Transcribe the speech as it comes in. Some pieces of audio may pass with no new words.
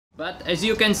But as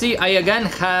you can see, I again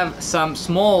have some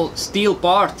small steel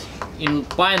part in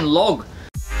pine log.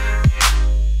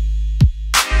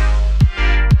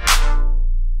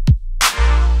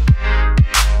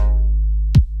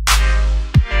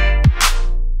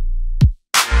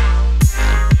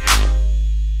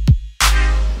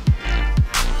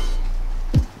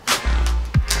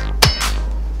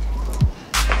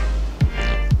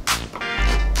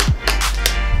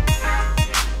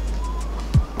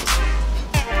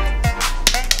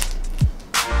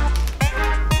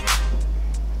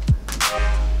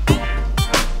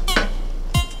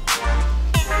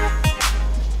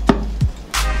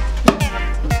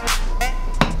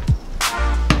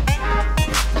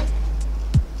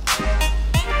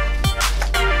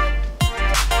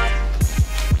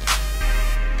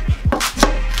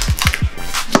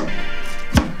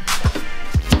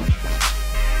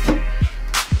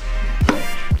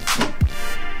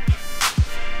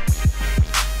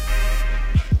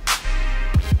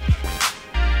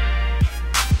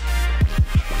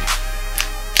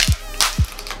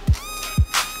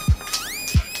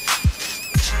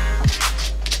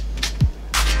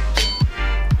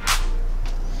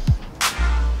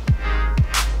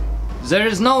 There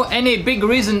is no any big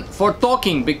reason for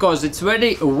talking because it's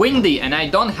very windy and I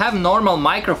don't have normal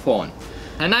microphone.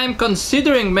 And I'm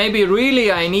considering maybe really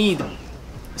I need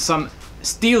some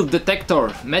steel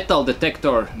detector, metal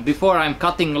detector. Before I'm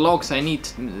cutting logs I need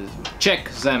to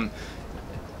check them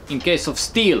in case of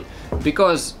steel.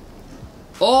 Because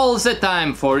all the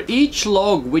time for each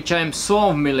log which I'm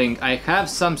sawmilling I have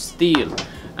some steel.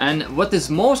 And what is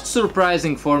most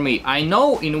surprising for me, I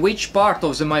know in which part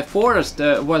of my forest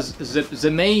was the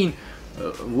main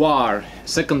war,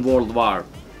 Second World War,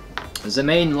 the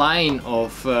main line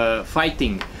of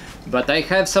fighting. But I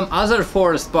have some other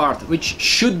forest part which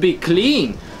should be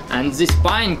clean, and this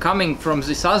pine coming from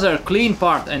this other clean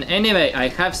part, and anyway I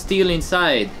have steel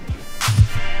inside.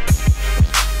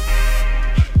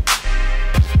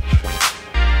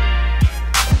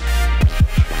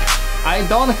 I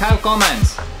don't have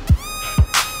comments.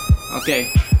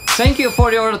 Okay, thank you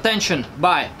for your attention,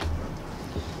 bye.